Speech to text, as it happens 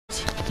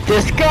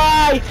This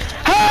guy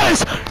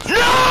has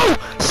no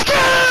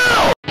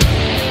skill!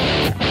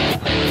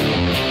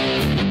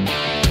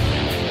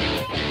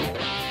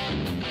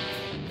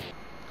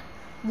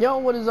 Yo,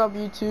 what is up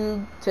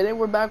YouTube? Today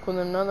we're back with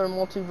another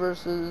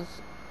MultiVersus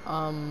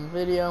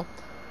video.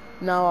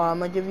 Now I'm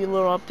gonna give you a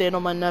little update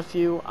on my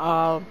nephew.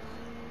 I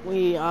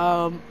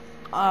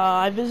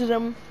visited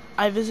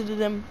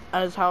him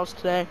at his house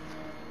today,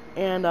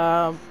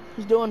 and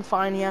he's doing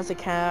fine. He has a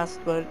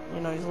cast, but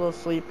you know, he's a little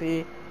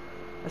sleepy.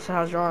 I said,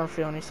 "How's your arm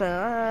feeling?" He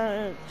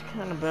said, "It's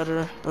kind of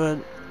better, but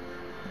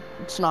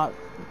it's not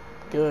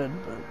good."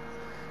 But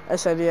I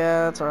said,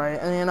 "Yeah, that's alright."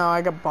 And you know,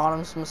 I bought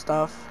him some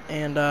stuff,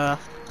 and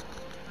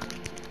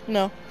you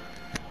know,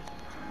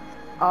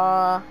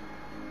 I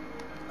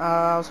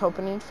was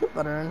hoping he'd feel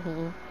better, and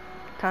he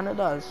kind of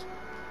does.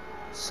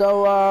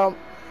 So,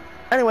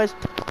 anyways,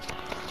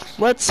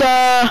 let's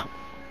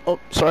oh,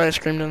 sorry, I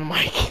screamed in the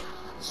mic.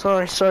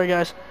 sorry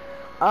guys.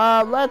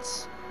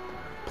 Let's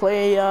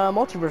play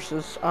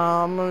MultiVersus.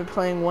 I'm gonna be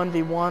playing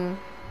 1v1,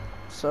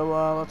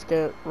 so let's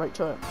get right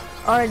to it.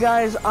 Alright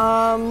guys,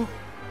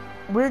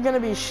 we're gonna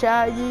be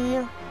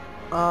Shaggy.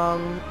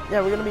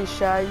 Yeah, we're gonna be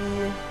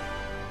Shaggy,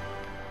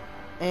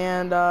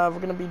 and we're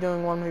gonna be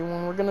doing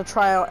 1v1. We're gonna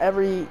try out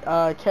every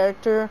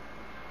character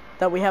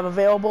that we have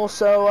available,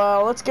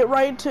 so let's get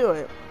right into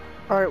it.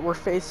 Alright, we're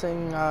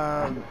facing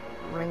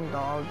Ring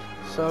Dog,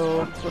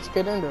 so let's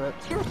get into it.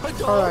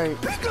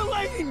 Alright. Pick a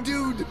lane,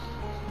 dude!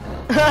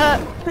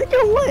 Pick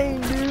a lane,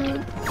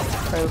 dude!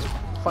 Alright, let's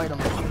fight him.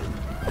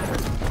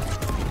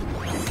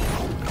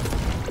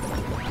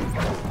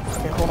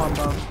 Okay, hold on,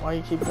 bro. Why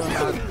you keep doing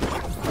that?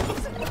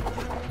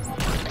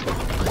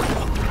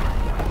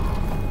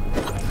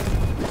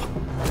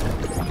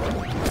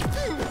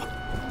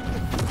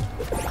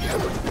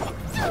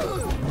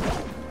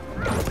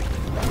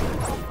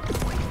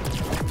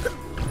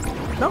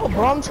 No,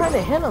 bro, I'm trying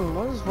to hit him.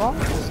 What is wrong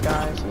with this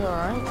guy? Is he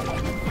alright?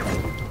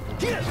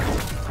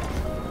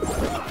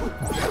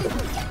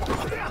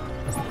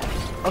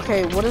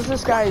 Okay, what is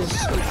this guy's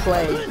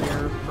play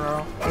here,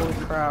 bro? Holy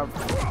crap.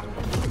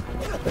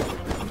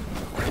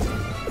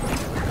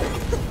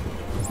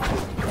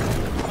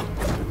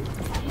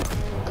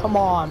 Come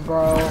on,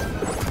 bro.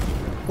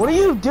 What are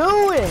you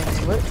doing?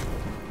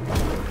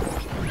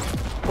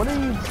 What are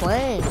you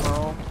playing,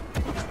 bro?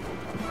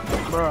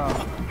 Bro.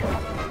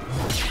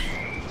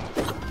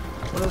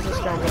 What is this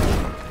guy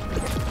doing?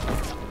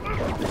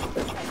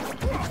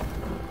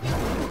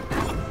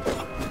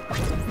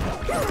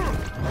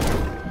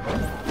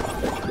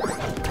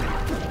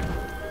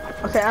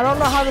 Okay, I don't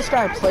know how this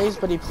guy plays,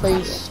 but he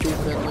plays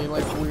stupidly,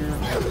 like weird,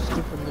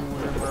 stupidly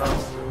weird, bro.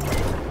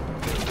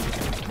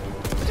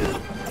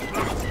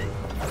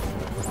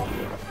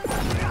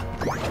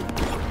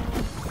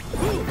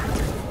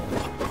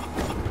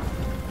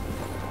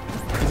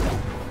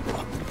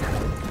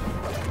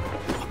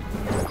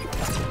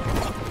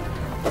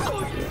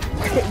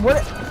 Okay,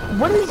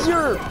 what is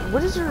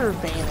your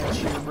advantage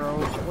here, bro?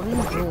 What are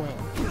you doing?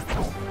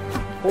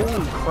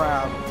 Holy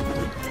crap.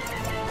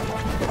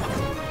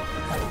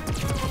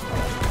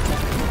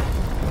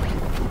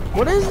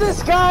 What is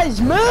this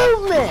guy's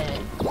movement?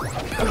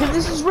 Okay,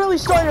 this is really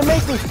starting to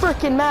make me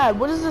freaking mad.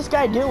 What is this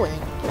guy doing?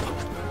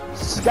 Is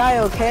this guy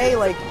okay?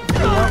 Like, you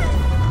know?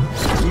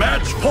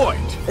 Match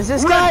point. Is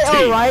this guy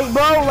alright,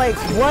 bro? Like,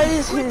 what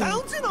is his...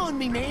 Bouncing on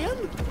me, man.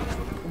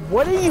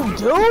 What are you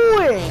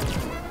doing?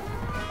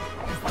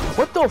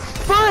 What the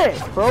frick,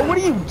 bro? What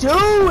are you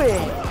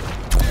doing?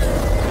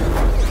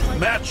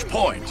 Match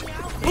point.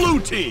 Blue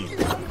team.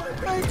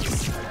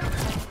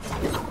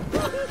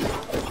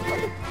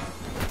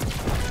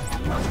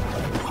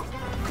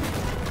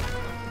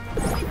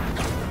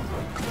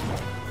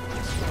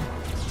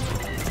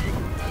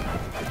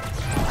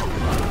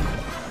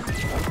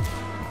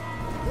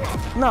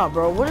 Nah,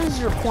 bro, what is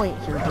your point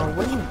here, bro?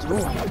 What are you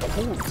doing?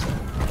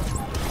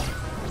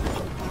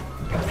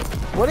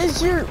 What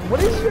is your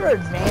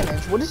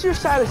advantage? What is your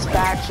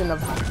satisfaction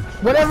of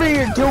whatever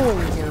you're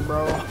doing here,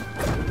 bro?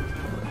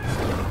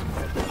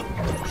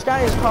 This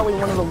guy is probably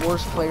one of the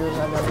worst players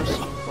I've ever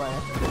seen play.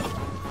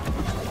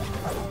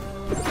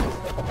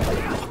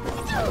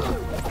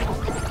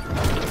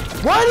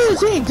 What is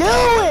he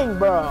doing,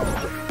 bro?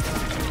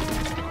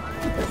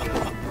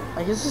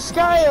 Like, is this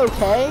guy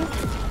okay?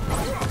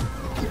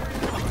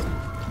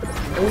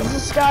 Is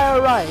this guy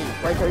alright?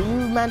 Like, are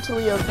you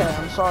mentally okay?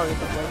 I'm sorry,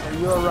 but like, are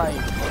you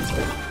alright?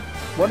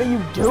 What are you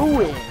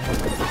doing?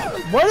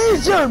 What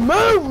is your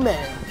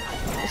movement?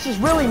 This is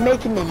really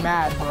making me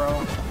mad,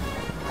 bro.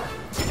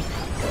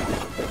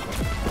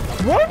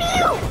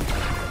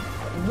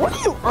 What do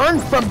you earn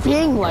from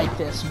being like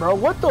this, bro?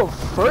 What the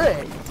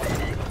frick?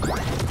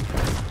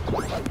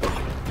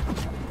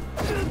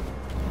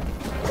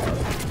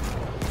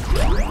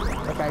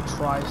 Like, I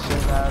try so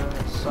bad and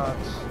it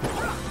sucks.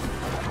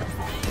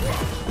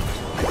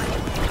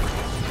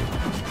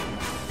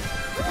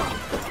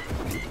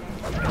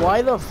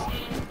 Why the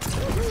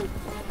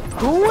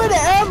who would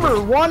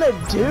ever want to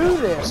do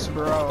this,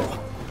 bro?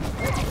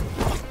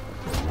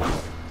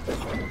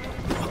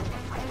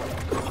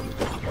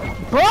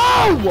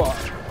 Bro!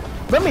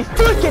 Let me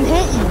freaking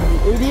hit you,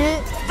 you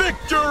idiot!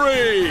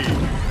 Victory!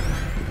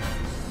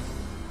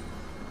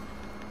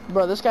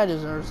 Bro, this guy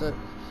deserves it.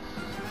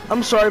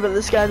 I'm sorry, but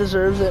this guy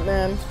deserves it,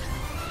 man.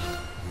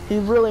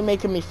 He's really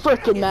making me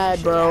freaking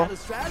mad, bro. Had a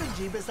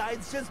strategy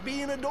besides just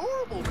being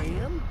adorable,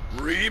 man.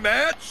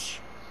 Rematch?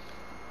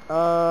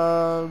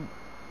 I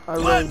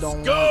really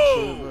don't want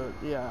to,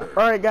 but yeah.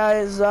 Alright,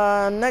 guys,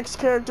 next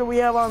character we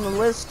have on the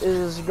list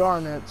is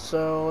Garnet,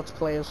 so let's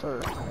play as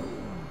her.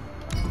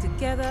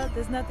 Together,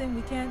 there's nothing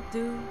we can't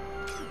do.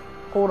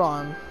 Hold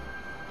on.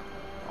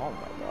 Oh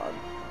my god.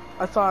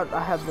 I thought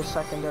I had the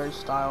secondary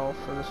style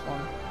for this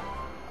one.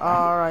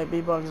 Alright, be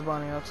Bugs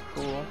Bunny, that's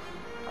cool.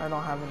 I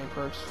don't have any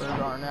perks for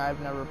Garnet. I've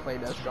never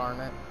played as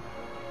Garnet.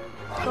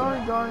 Sorry,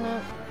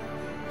 Garnet.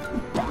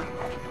 Okay,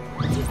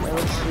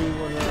 let's see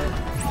what it...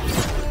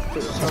 So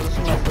this is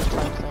my first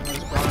time playing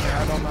as Garnet.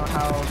 I don't know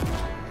how...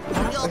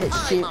 Okay,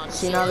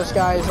 see now this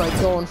guy is like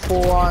going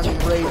full on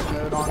rage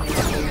mode on me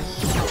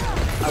because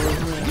I was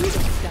me.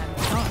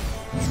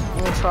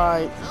 I'm gonna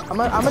try... I'm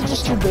gonna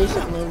just do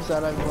basic moves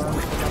that I've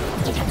learned.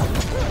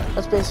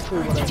 That's basically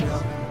what I do.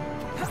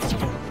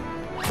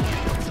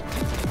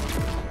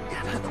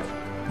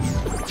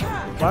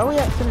 Why are we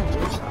at Finn and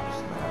Jake's house?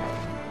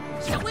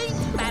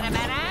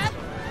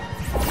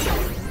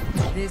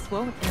 This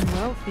won't end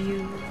well for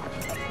you.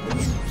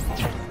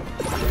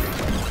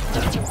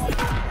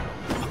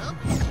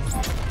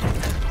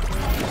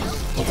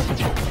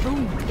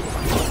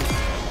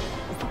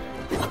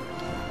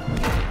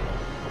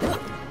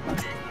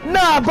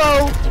 Nah,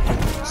 bro!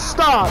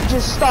 Stop!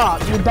 Just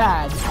stop. You're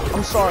bad.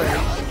 I'm sorry.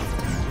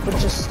 But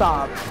just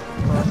stop.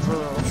 Bro, for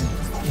real.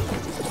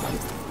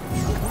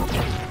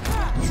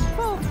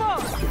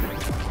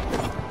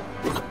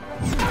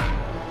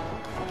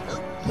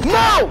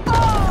 No!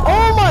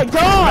 Oh my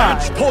god!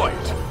 Match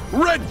point!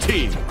 Red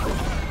team! I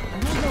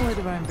don't know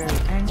whether I'm very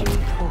angry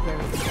or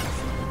very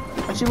stressed.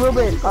 Actually, a little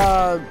bit,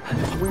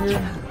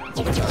 weird.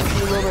 Actually,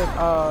 a little bit,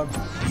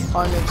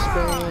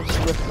 unexperienced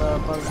with,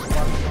 Bugs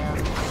Bunny, man.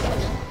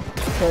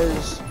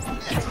 Because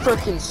you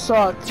freaking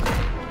suck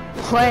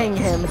playing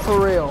him for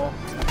real.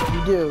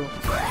 You do.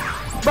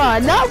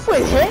 But enough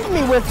with hitting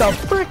me with the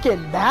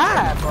freaking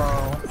bat,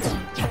 bro.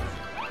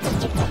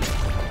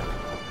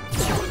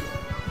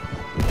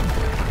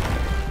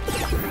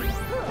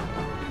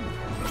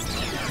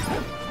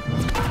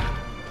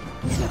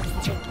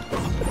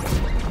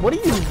 What do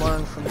you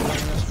learn from doing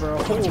this, bro?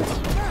 Holy, oh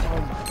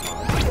my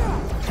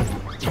god.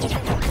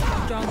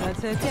 Stronger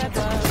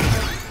together.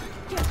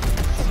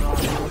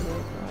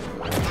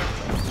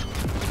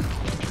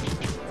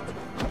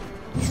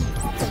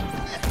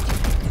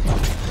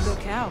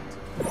 Look out.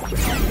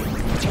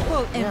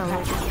 Full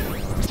impact.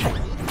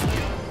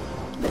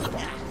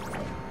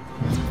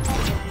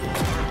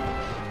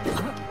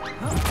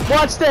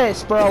 Watch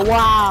this, bro.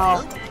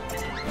 Wow.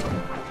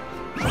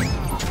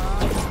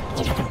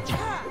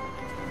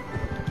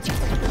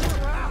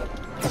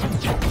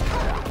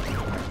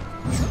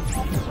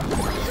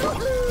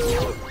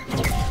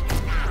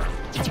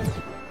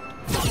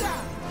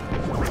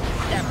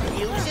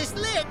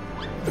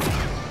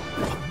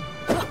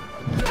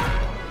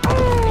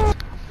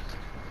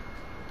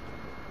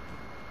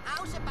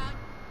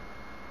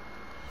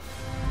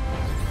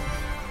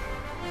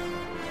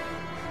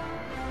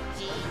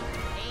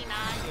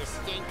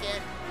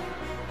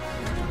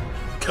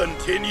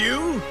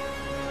 Continue?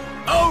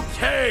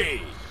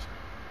 Okay!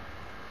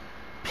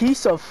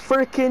 Piece of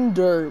freaking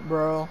dirt,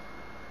 bro.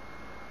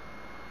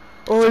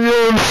 Oh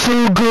yeah, I'm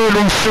so good,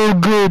 I'm so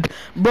good.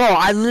 Bro,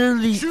 I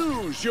literally...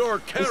 Choose your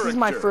character! This is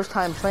my first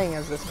time playing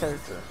as this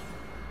character.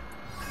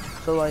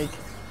 So like,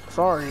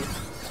 sorry.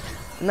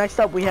 Next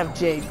up we have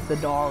Jake, the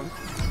dog.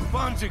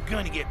 Buns are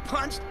gonna get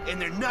punched, and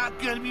they're not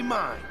gonna be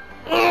mine.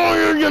 Oh,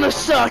 you're gonna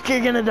suck, you're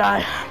gonna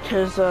die.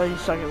 Because you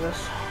suck at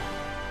this.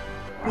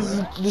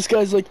 This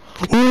guy's like,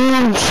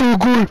 oh,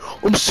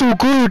 I'm so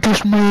good at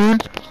this, man.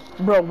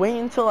 Bro, wait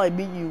until I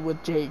beat you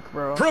with Jake,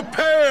 bro.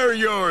 Prepare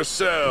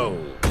yourself!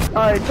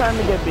 Alright, time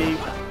to get beat.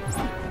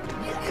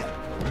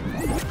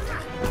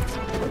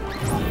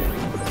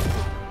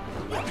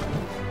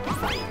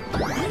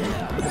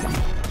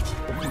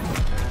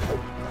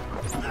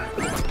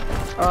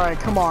 Alright,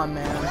 come on,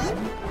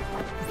 man.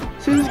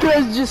 So these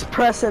guys just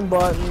pressing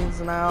buttons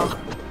now.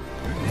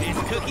 This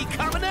cookie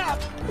coming up.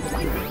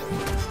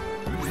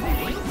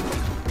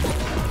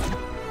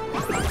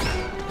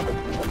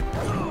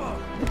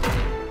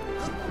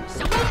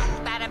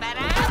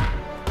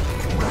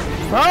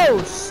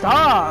 Bro,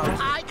 stop!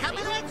 I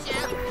coming at you.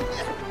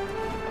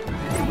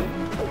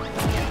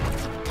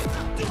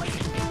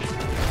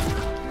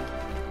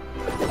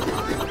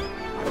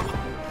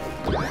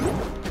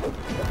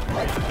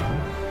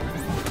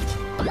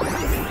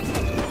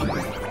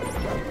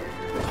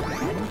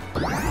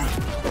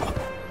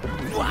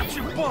 Watch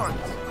your buns.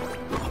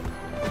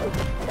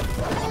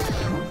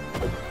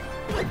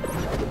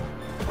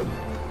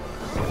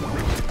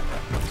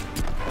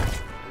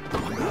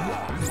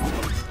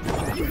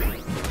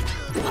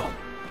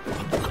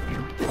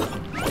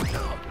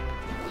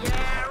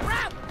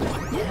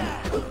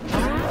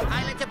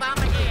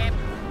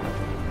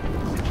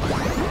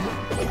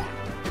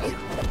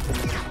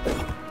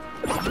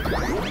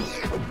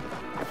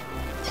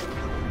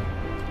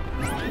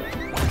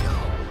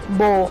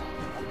 Bull.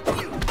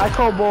 I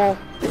call bull.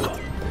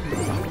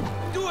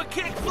 Do a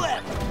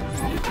kickflip.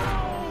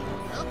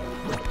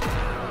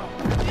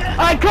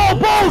 I call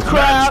bull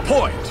crap! Match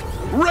point.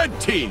 Red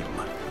team.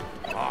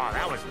 Oh,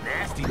 that was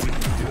nasty, dude.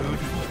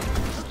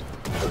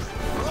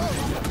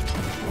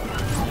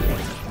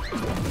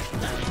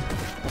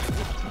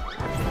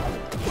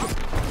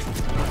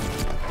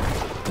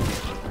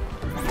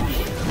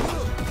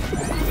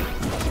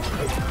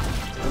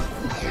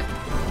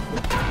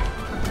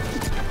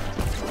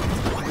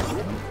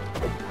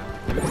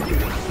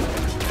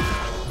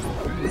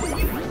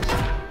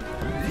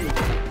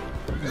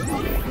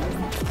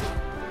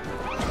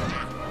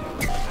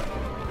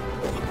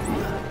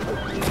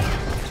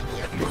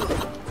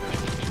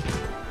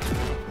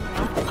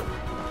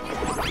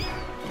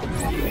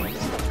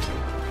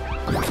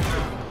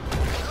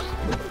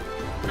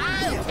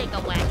 I'll take a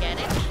whack at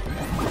it.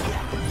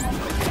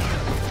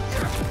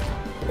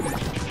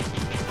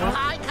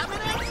 I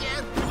coming at you.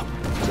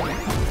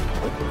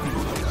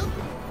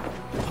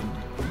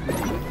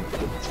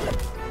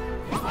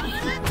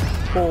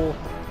 Bull.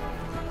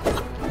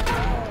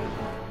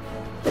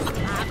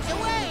 Out your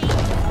way.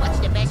 What's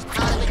the best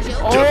part of the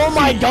joke? Oh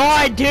my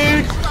god,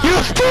 dude! You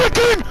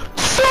freaking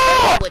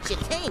suck! What you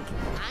think?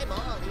 I'm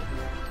all in.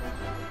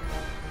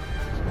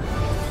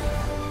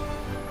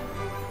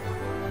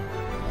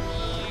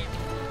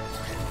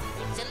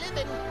 It's a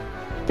living.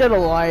 Get a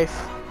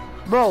life.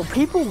 Bro,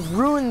 people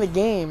ruin the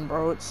game,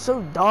 bro. It's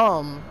so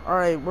dumb.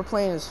 Alright, we're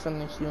playing as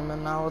Finnick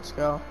Human now. Let's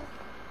go.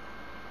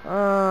 Here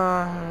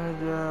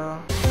we go.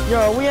 Yo,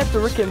 are we at the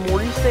Rick and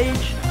Morty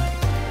stage?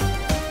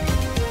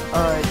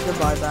 Alright,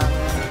 goodbye,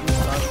 Batman. You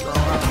suck, bro.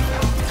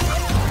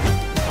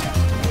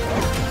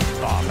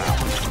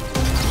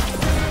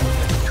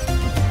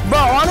 Bro,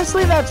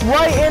 honestly, that's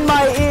right in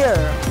my ear.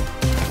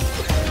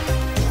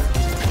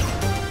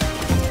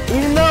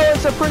 Even though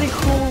it's a pretty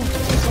cool,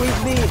 sweet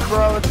beat,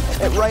 bro.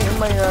 It's right in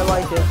my ear. I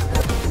like it.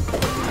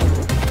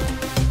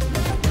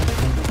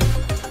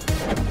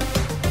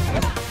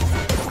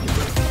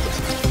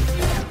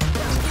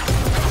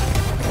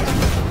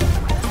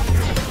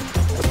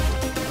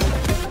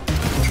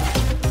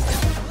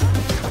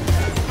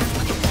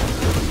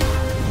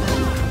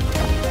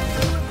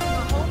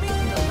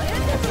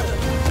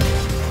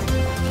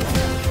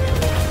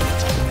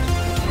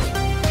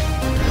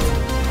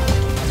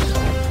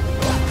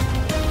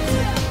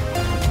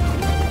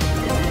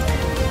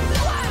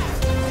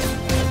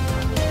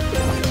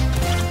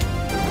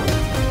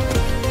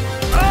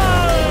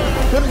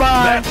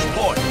 Goodbye. Match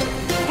point.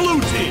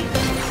 Blue team.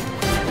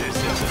 This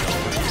isn't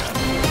over yet.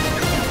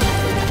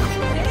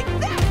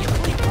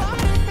 Exactly, Pop.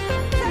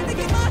 Time to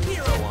get my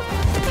hero on.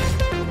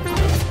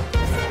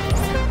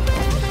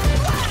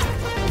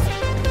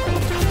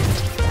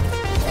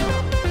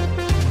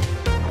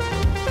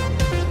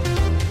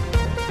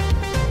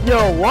 Yo,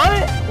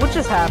 what? What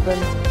just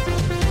happened?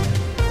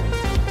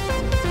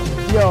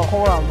 Yo,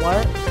 hold on,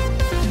 what?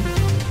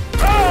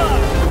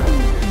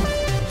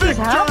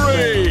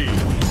 Victory.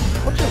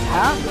 What just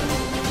happened?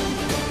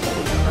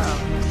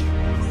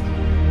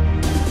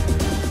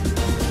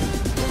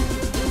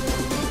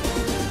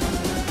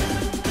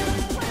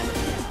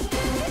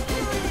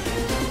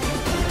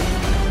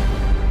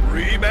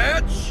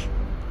 Rematch.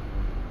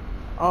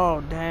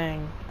 Oh,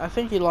 dang. I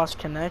think he lost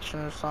connection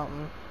or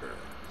something.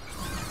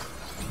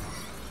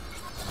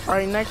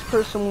 Alright, next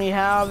person we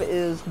have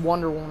is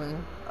Wonder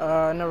Woman.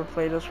 I never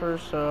played as her,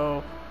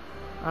 so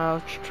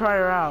let's try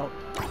her out.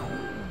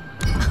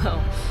 Oh,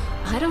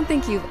 I don't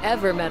think you've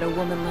ever met a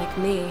woman like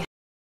me.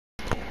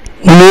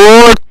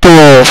 What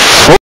the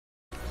fuck?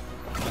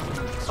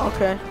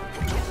 Okay.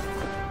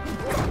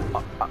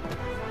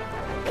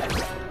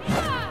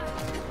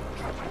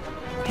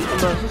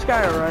 Bro, is this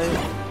guy alright?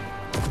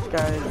 This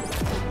guy is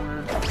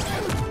weird.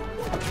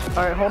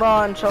 Alright, hold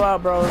on, chill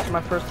out, bro. This is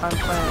my first time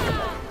playing.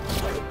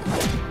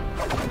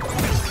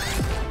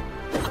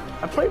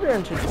 I played her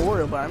in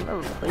tutorial, but I've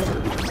never played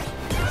her.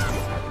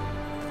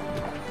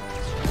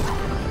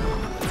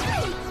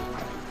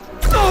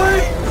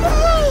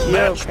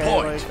 Yeah, Match okay,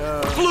 point.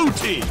 like, Blue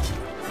team.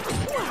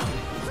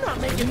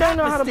 you don't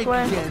know how to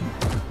play.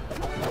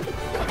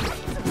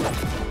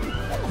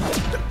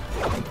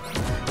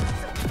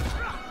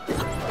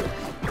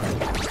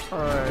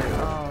 Alright,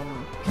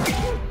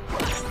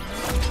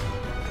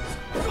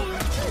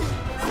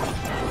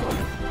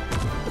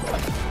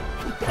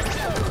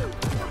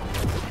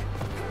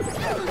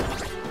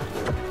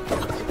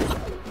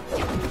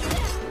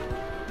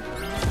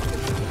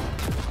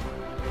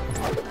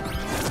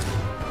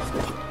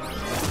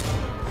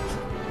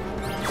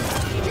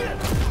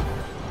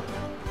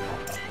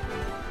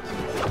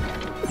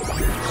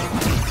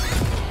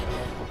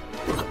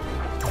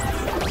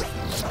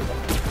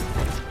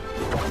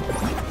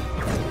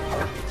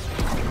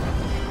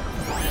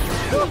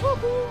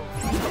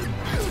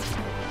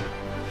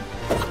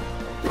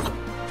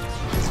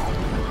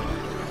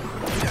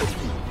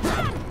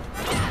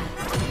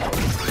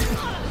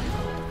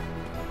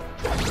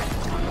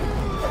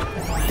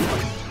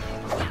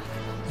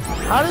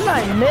 how did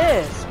I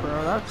miss,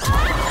 bro? That's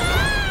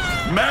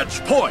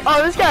Match point.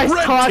 Oh, this guy's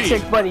Red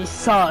toxic, team. but he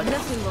sucks.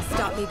 Nothing will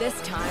stop me this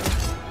time.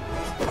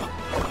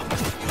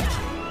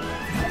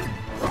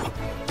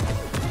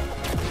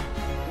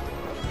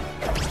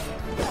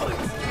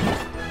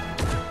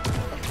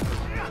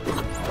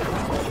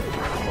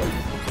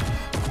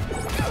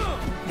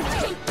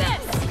 Take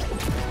this!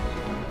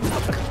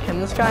 Can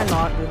this guy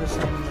not do the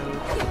same move?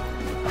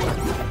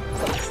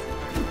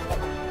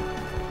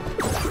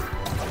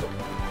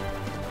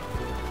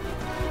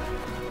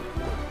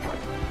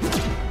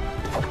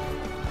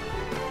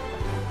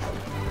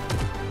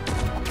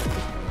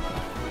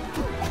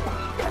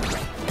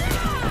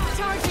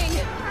 Charging!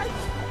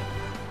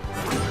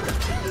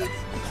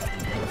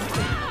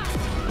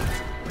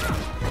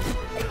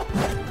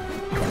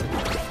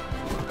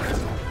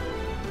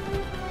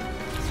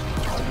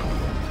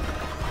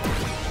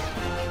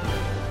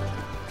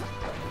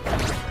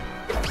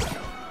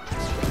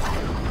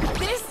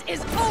 This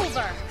is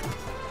over!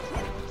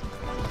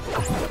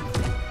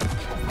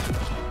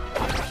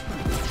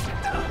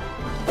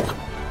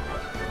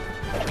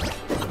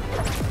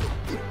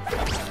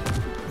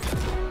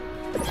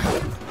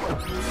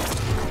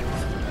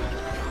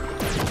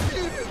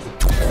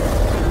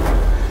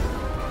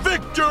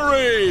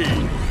 Victory!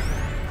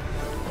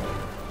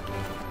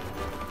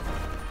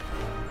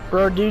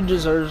 Bro, dude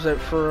deserves it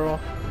for real.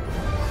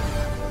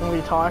 When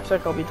we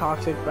toxic, I'll be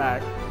toxic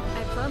back.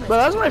 I promise. But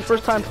that was to my protect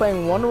first time you.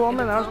 playing Wonder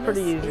Woman. And That a was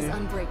pretty promise easy. is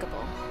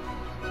unbreakable.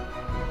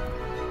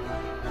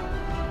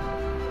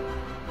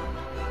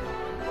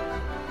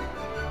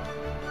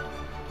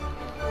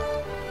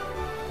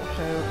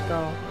 Okay, let's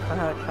go. What the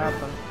heck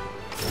happened?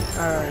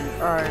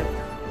 Alright, alright.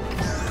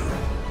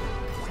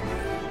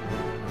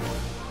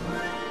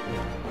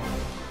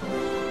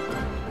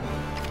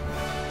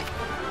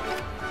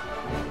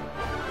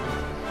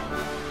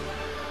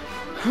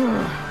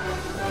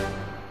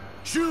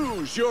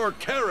 Choose your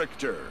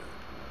character.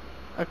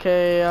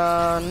 Okay,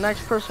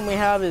 next person we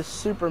have is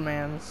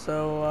Superman,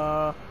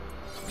 so,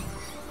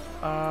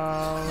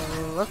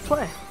 let's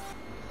play.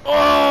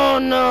 Oh,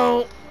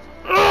 no!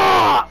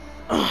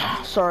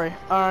 Ugh! Sorry.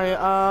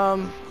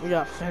 Alright, we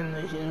got Finn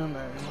the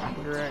Human.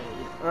 Great.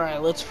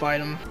 Alright, let's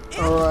fight him.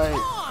 Alright.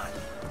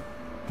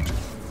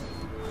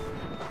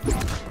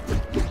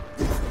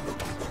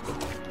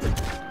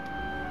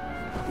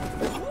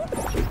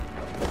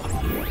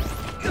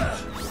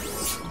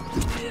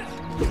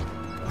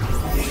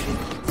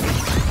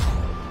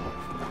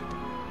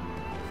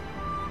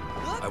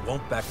 I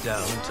won't back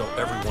down until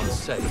everyone's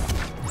safe.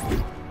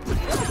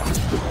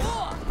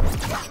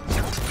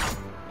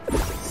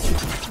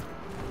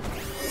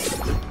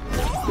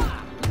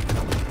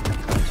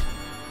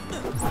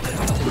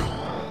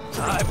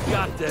 I've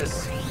got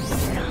this.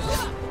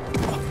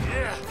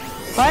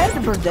 If I had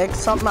to predict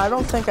something, I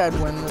don't think I'd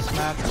win this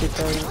match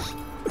because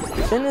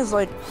Finn is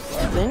like,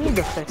 they need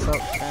to fix up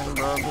Finn,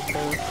 bro,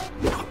 because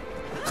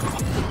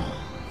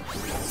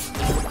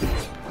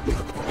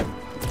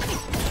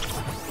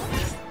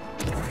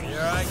Here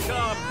I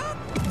come.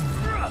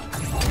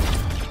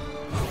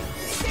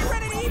 Get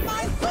ready to eat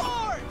my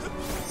sword!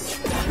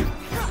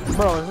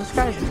 bro, is this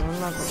guy doing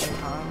that the whole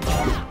time, bro?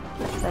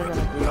 They're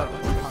gonna do that the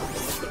whole time.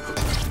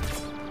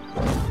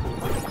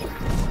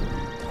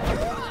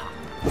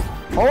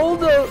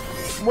 Hold up!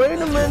 Wait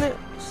a minute!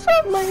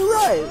 Something ain't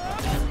right!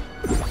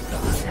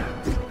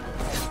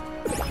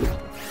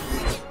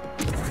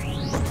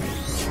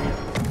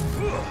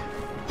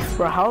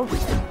 Bro, how?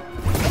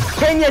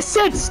 Can you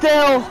sit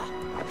still?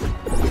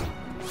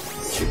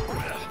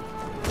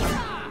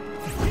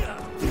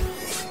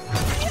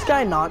 This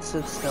guy not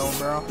sit still,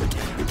 bro.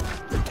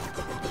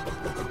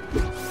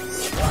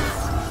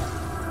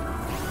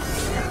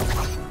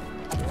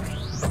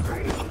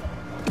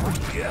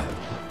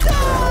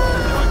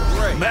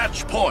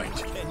 Match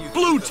point.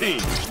 Blue team.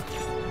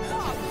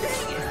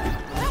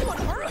 That one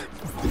hurt!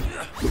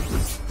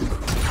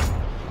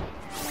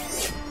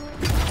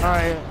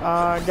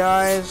 Alright,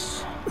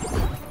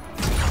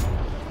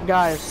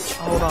 guys,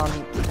 hold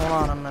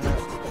on a minute.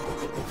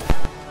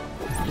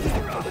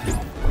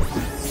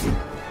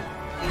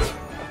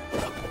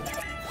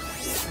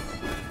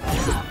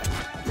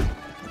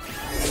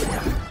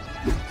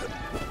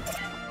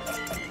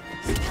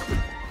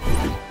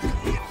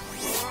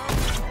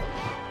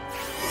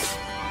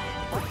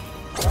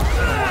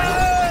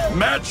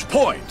 Match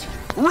point.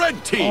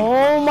 Red team.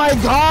 Oh my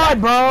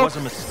god, bro! Was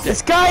a mistake.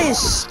 This guy is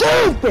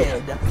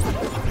stupid! Get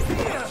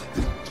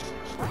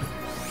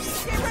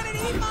ready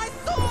to eat my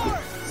sword!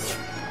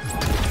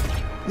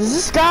 Does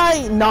this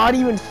guy not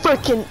even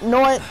freaking, you know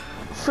what?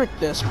 Frick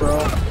this, bro.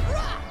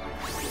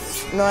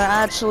 No,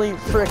 actually,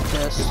 frick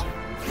this.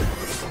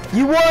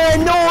 You were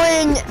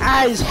annoying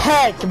as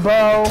heck,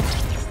 bro!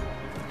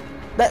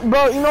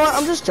 Bro, you know what?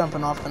 I'm just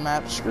jumping off the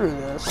map. Screw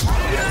this.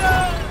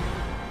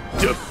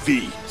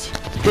 Defeat.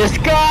 This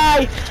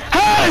guy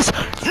has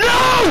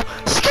no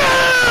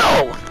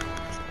skill!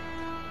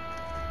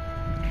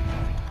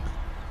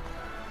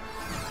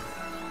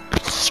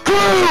 Screw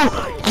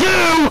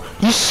you,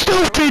 you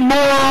stupid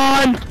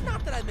moron!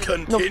 Not that I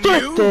meant No, Continue.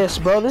 frick this,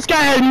 bro. This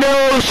guy has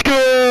no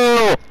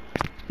skill!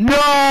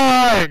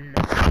 god!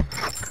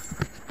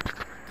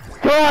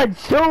 God,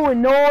 so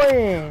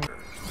annoying!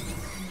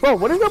 Bro,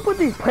 what is up with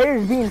these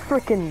players being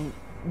freaking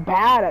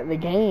bad at the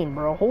game,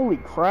 bro? Holy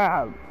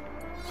crap.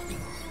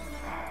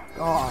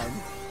 God.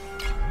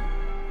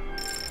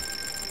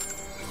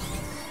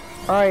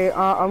 Alright,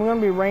 I'm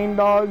gonna be Rain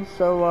Dog,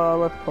 so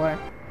let's play.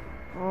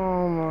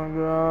 Oh my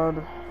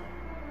god.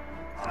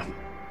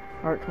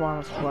 Alright, come on,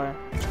 let's play.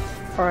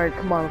 Alright,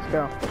 come on, let's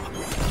go.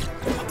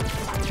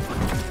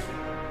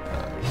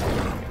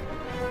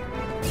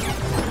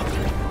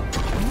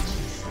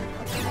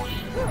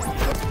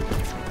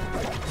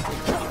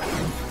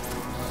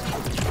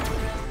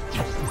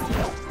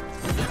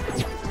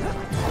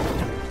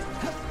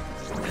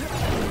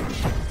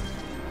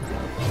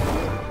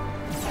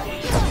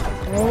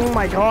 Oh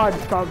my god,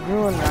 stop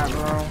doing that,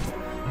 bro.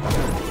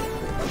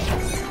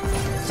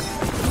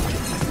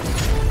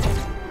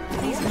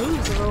 These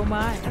moves are oh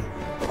my.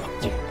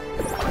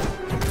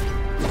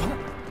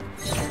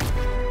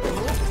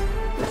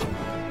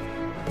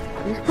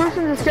 This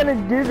person's just gonna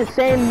do the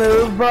same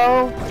move,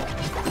 bro.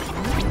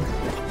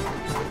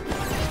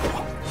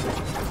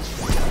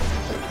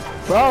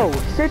 Bro,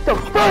 sit the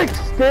fuck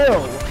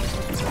still.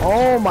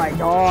 Oh my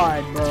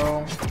god,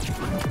 bro.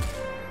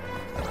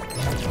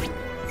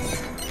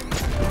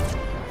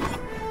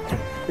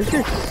 This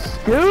is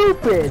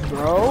stupid,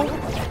 bro.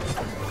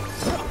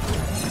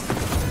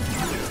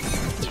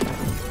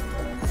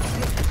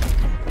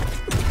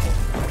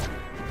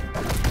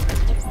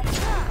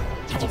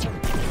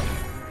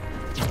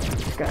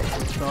 This guy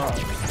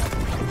sucks.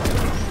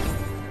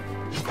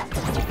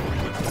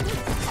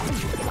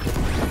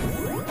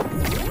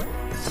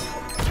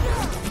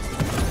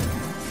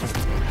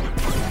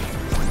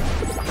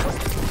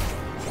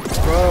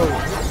 Bro.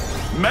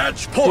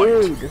 Match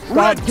point. Dude, stop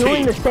Red doing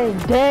team. the same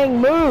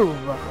dang move.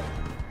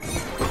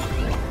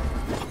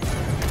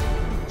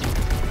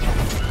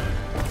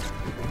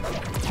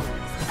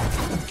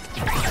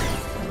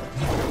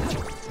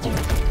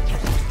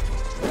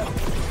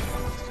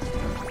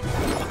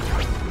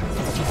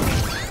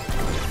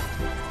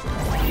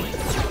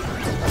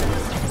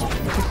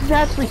 This is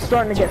actually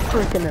starting to get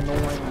freaking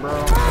annoying,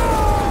 bro.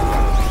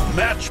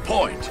 Match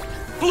point.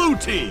 Blue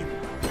team.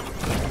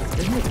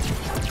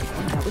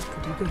 That was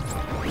pretty good.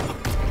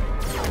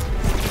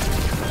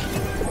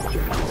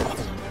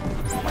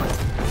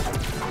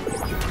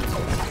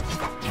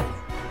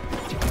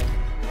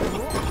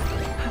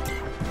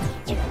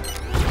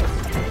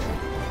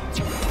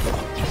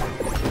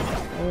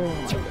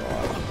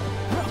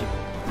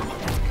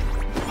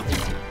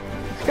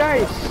 This guy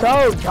is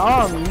so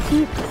dumb. You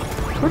keep...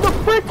 Who the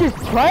frick is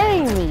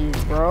playing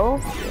these,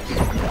 bro?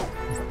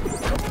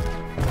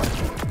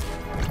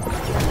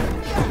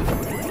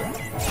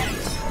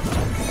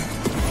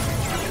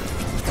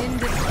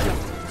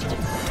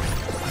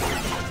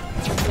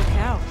 Look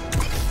out.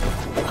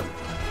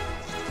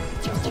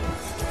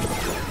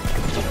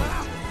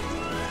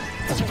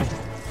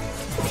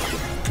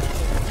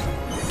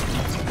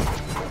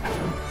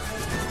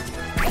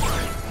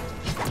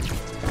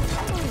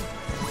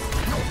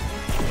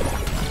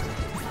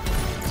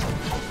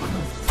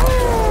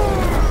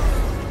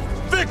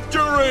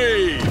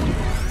 Victory.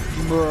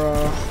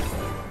 Bruh.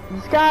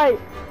 This guy...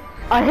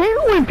 I hate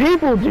it when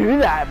people do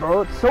that,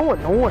 bro. It's so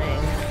annoying.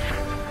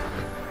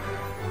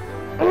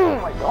 Oh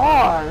my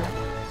god.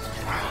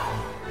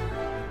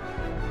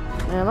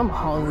 Man, I'm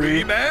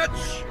hungry.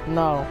 Rematch.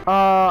 No.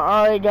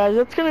 Alright guys,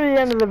 that's gonna be the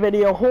end of the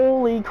video.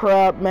 Holy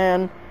crap,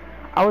 man.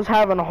 I was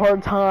having a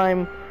hard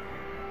time.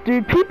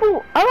 Dude,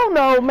 people... I don't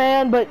know,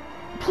 man, but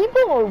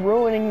people are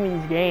ruining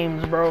these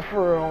games, bro,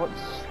 for real.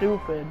 It's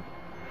stupid.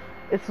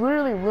 It's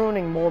literally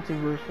ruining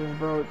multiverses,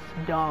 bro.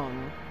 It's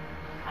dumb.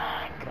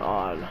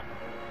 God.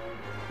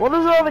 Well,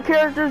 those are all the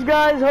characters,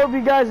 guys. Hope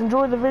you guys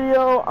enjoyed the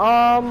video.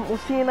 We'll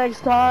see you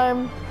next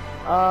time.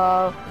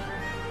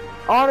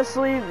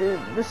 Honestly,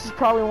 this is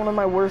probably one of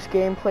my worst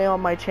gameplay on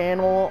my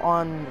channel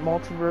on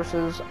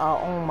multiverses.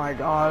 Oh my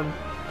god.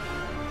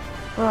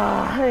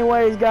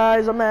 Anyways,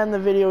 guys, I'm ending the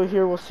video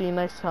here. We'll see you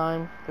next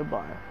time.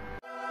 Goodbye.